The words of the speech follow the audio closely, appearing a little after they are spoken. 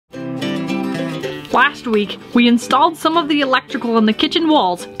Last week, we installed some of the electrical on the kitchen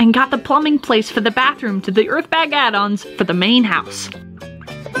walls and got the plumbing placed for the bathroom to the Earthbag add-ons for the main house.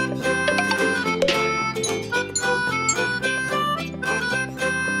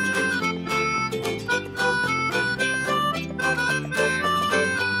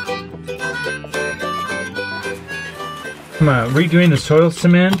 I'm redoing the soil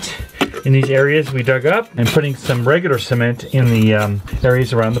cement in these areas we dug up and putting some regular cement in the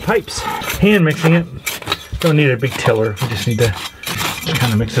areas around the pipes. Hand mixing it. Don't need a big tiller. We just need to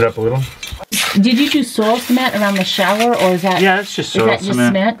kind of mix it up a little. Did you do soil cement around the shower, or is that? Yeah, it's just soil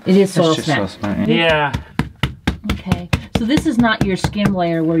cement. It is soil cement. Yeah. Okay. So this is not your skim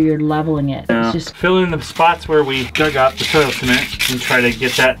layer where you're leveling it. No. It's just fill in the spots where we dug up the soil cement and try to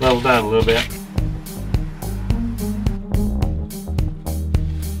get that leveled out a little bit.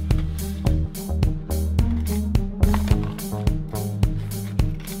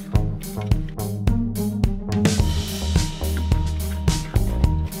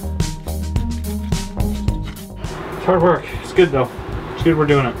 It's hard work. It's good though. It's good we're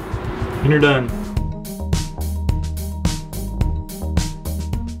doing it. And you're done.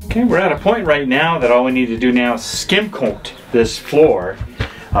 Okay, we're at a point right now that all we need to do now is skim coat this floor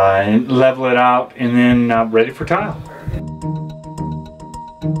and level it out, and then ready for tile.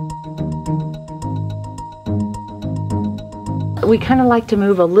 we kind of like to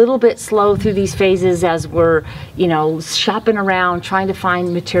move a little bit slow through these phases as we're, you know, shopping around, trying to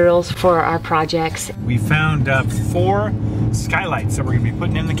find materials for our projects. We found 4 skylights that we're going to be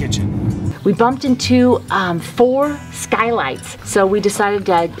putting in the kitchen. We bumped into 4 skylights, so we decided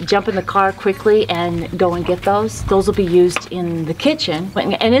to jump in the car quickly and go and get those. Those will be used in the kitchen.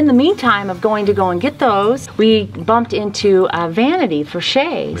 And in the meantime of going to get those, we bumped into Vanity for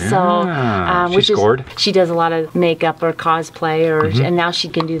Shay. Yeah, so, she scored. She does a lot of makeup or cosplay, and now she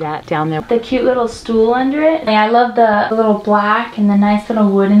can do that down there. The cute little stool under it. I love the little black and the nice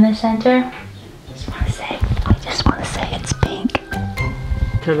little wood in the center. I just want to say it's pink.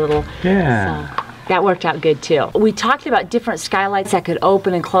 Her little, yeah. So that worked out good too. We talked about different skylights that could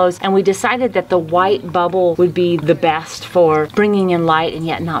open and close, and we decided that the white bubble would be the best for bringing in light and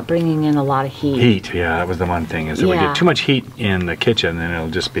yet not bringing in a lot of heat. Heat, yeah, that was the one thing, is if we get too much heat in the kitchen, then it'll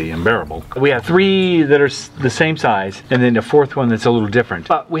just be unbearable. We have 3 that are the same size, and then the 4th one that's a little different.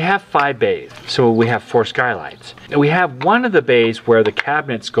 But we have 5 bays, so we have 4 skylights. And we have one of the bays where the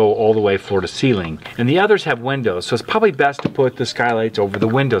cabinets go all the way floor to ceiling, and the others have windows, so it's probably best to put the skylights over the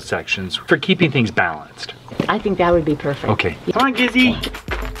window sections for keeping things balanced. I think that would be perfect. Okay. Come on, Gizzy.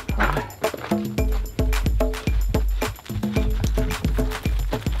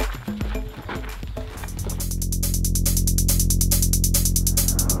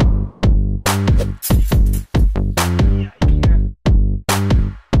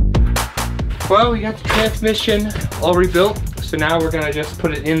 Well, we got the transmission all rebuilt, so now we're gonna just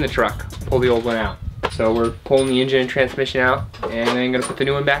put it in the truck, pull the old one out. So we're pulling the engine and transmission out, and then gonna put the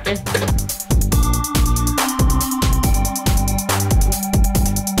new one back in.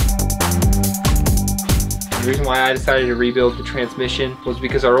 The reason why I decided to rebuild the transmission was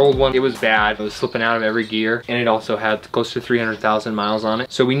because our old one, it was bad. It was slipping out of every gear, and it also had close to 300,000 miles on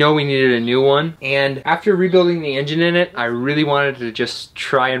it. So we know we needed a new one. And after rebuilding the engine in it, I really wanted to just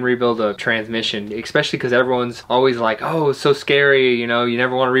try and rebuild a transmission, especially because everyone's always like, oh, it's so scary, you know, you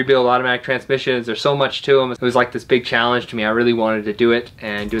never want to rebuild automatic transmissions. There's so much to them. It was like this big challenge to me. I really wanted to do it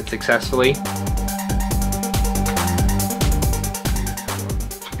and do it successfully.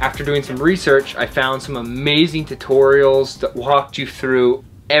 After doing some research, I found some amazing tutorials that walked you through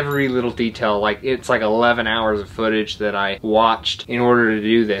every little detail. Like, it's like 11 hours of footage that I watched in order to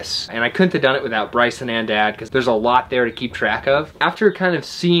do this. And I couldn't have done it without Bryson and Dad, because there's a lot there to keep track of. After kind of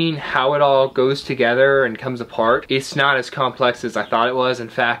seeing how it all goes together and comes apart, it's not as complex as I thought it was. In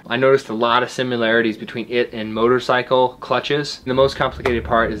fact, I noticed a lot of similarities between it and motorcycle clutches. The most complicated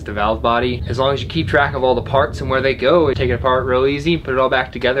part is the valve body. As long as you keep track of all the parts and where they go, take it apart real easy, put it all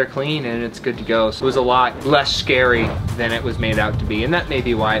back together clean, and it's good to go. So it was a lot less scary than it was made out to be, and that may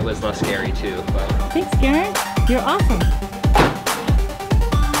be why it was less scary too. But. Thanks, Karen. You're awesome.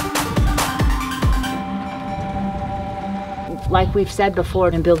 Like we've said before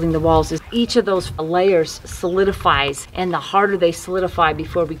in building the walls, is each of those layers solidifies, and the harder they solidify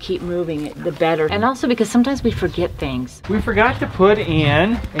before we keep moving it, the better. And also because sometimes we forget things. We forgot to put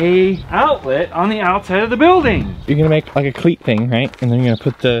in a outlet on the outside of the building. You're gonna make like a cleat thing, right? And then you're gonna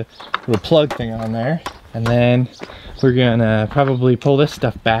put the little plug thing on there. And then we're gonna probably pull this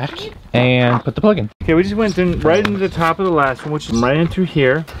stuff back and put the plug in. Okay, we just went in right into the top of the last one, which is right in through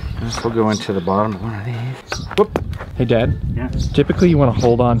here. And this will go into the bottom of one of these. Whoop. Hey, Dad. Yeah. Typically, you want to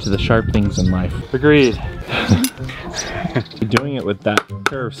hold on to the sharp things in life. Agreed. You're doing it with that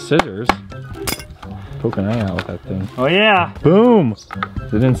pair of scissors. Poke an eye out with that thing. Oh yeah. Boom!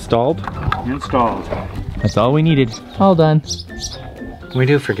 Is it installed? Installed. That's all we needed. All done. We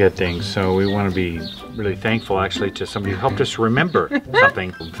do forget things, so we want to be really thankful actually to somebody who helped us remember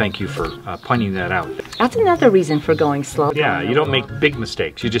something. Thank you for pointing that out. That's another reason for going slow. Yeah, you don't make big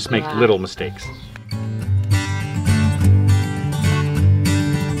mistakes, you just make little mistakes.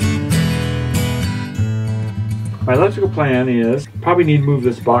 My electrical plan is probably need to move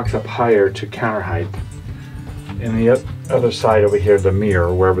this box up higher to counter height. And the other side over here, the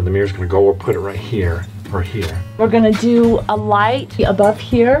mirror, wherever the mirror's going to go, we'll put it right here or here. We're gonna do a light above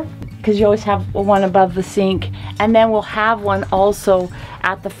here, because you always have one above the sink, and then we'll have one also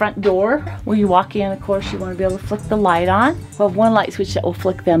at the front door where you walk in. Of course, you want to be able to flick the light on. We'll have one light switch that will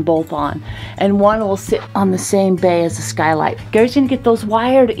flick them both on, and one will sit on the same bay as the skylight. Gary's gonna get those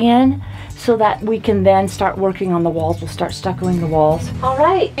wired in so that we can then start working on the walls. We'll start stuccoing the walls. All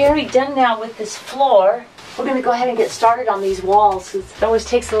right, Gary, done now with this floor. We're going to go ahead and get started on these walls. It always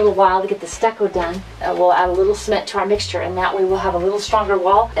takes a little while to get the stucco done. We'll add a little cement to our mixture, and that way we'll have a little stronger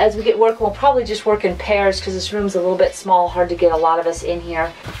wall. As we get work, we'll probably just work in pairs because this room's a little bit small, hard to get a lot of us in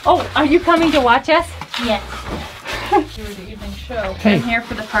here. Oh, are you coming to watch us? Yes. For the evening show. Hey. I'm here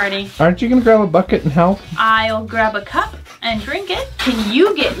for the party. Aren't you gonna grab a bucket and help? I'll grab a cup and drink it. Can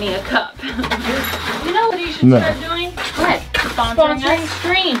you get me a cup? You know what you should No. start doing? What? Sponsoring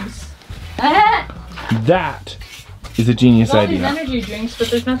streams. That is a genius All these idea. energy drinks, but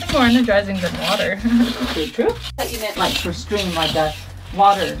there's nothing more energizing than water. Okay, true. I thought you meant like for stream, like a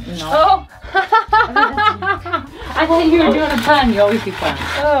water, you know. Oh! I thought you were doing a pun. You always do fun.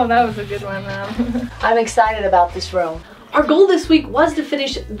 Oh, that was a good one, man. I'm excited about this room. Our goal this week was to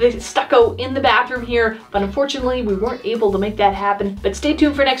finish the stucco in the bathroom here, but unfortunately we weren't able to make that happen. But stay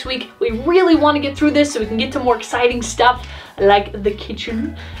tuned for next week. We really want to get through this so we can get to more exciting stuff like the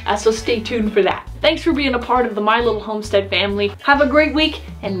kitchen. So stay tuned for that. Thanks for being a part of the My Little Homestead family. Have a great week,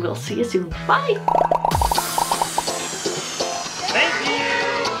 and we'll see you soon. Bye!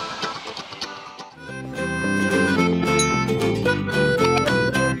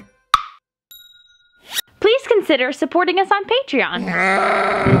 Please consider supporting us on Patreon.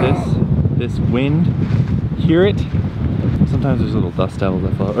 Hear this wind, hear it? Sometimes there's little dust devils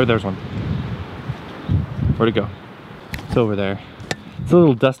that float. Oh, there's one. Where'd it go? It's over there. It's the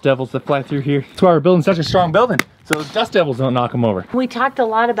little dust devils that fly through here. That's why we're building such a strong building, so those dust devils don't knock them over. We talked a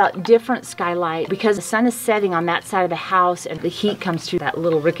lot about different skylight because the sun is setting on that side of the house and the heat comes through that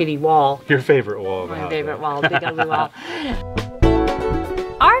little rickety wall. Your favorite wall of the My house. favorite wall, big ugly wall.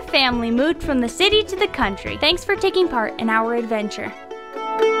 Our family moved from the city to the country. Thanks for taking part in our adventure.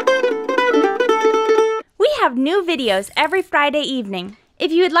 We have new videos every Friday evening.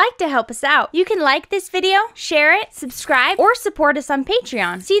 If you would like to help us out, you can like this video, share it, subscribe, or support us on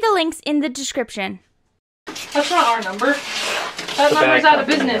Patreon. See the links in the description. That's not our number. That number's out of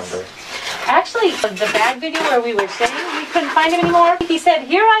business. Actually, the bag video where we were saying we couldn't find him anymore, he said,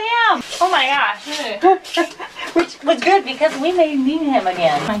 "Here I am." Oh my gosh. Which was good because we may need him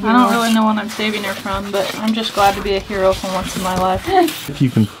again. I don't really know what I'm saving her from, but I'm just glad to be a hero for once in my life. If you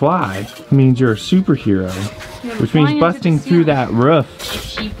can fly, it means you're a superhero, which means busting through that roof. If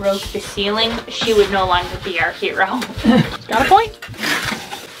she broke the ceiling, she would no longer be our hero. Got a point?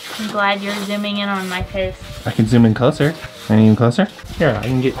 I'm glad you're zooming in on my face. I can zoom in closer. And even closer? Here, I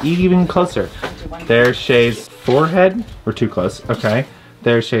can get even closer. There's Shay's forehead. We're too close. Okay.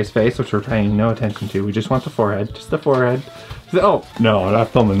 There's Shay's face, which we're paying no attention to. We just want the forehead. Just the forehead. Oh, no, I'm not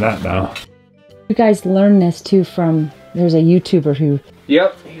filming that now. You guys learned this too from, there's a YouTuber who...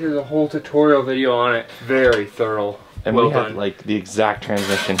 Yep, here's a whole tutorial video on it. Very thorough. And Well we had done. like the exact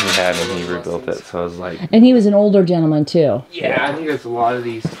transmission he had when he rebuilt it. So I was like, And he was an older gentleman too. Yeah, I think there's a lot of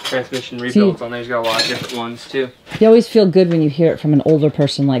these transmission rebuilds on there. He's got a lot of different ones too. You always feel good when you hear it from an older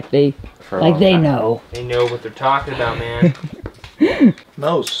person like they for a long time. know. They know what they're talking about, man.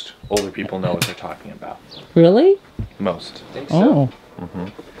 Most older people know what they're talking about. Really? Most. I think so.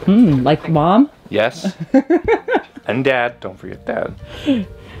 Oh. Like mom? Yes. And dad. Don't forget dad.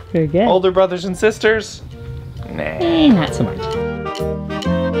 Very good. Older brothers and sisters? Nah. Not so much.